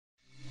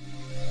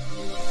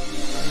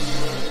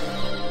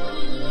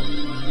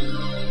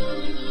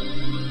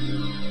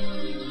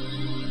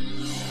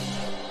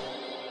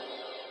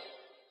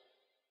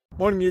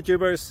Morning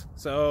YouTubers.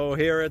 So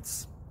here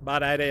it's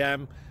about 8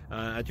 a.m.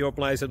 At your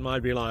place it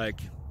might be like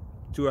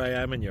 2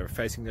 a.m. and you're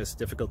facing this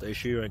difficult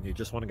issue and you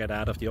just want to get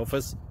out of the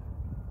office.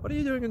 What are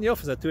you doing in the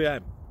office at 2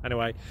 a.m.?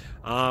 Anyway,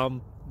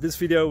 this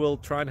video will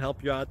try and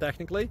help you out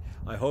technically.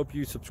 I hope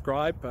you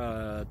subscribe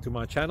to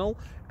my channel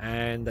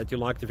and that you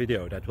like the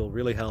video. That will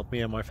really help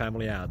me and my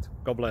family out.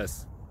 God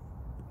bless.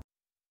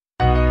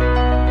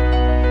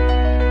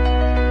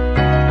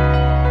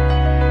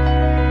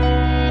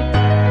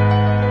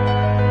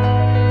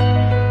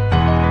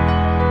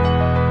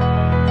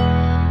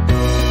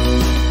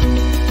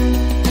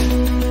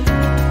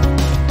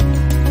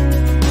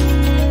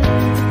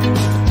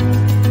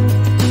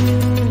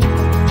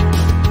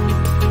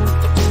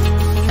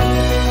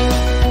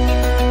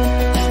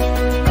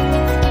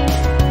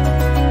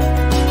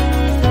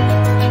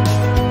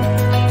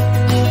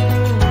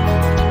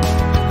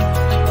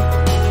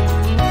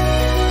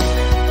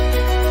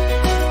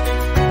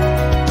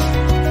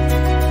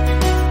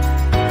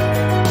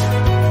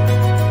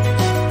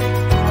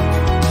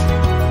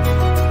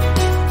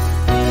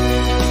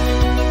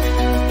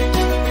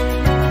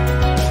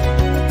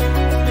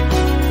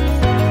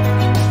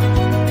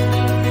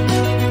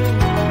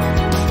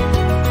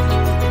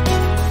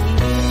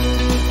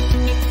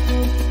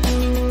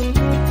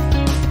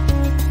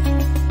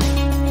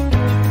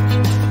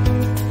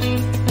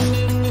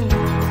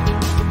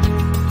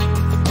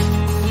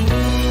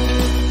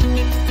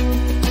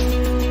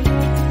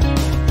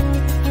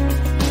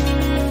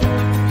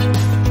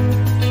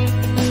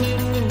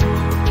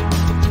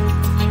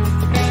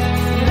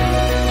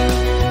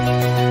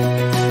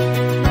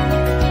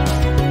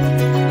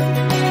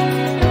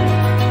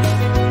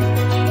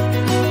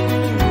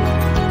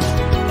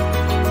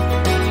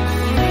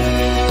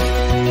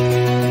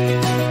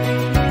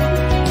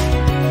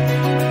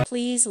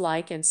 Please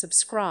like and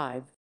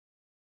subscribe.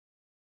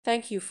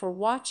 Thank you for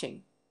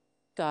watching.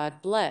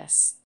 God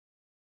bless.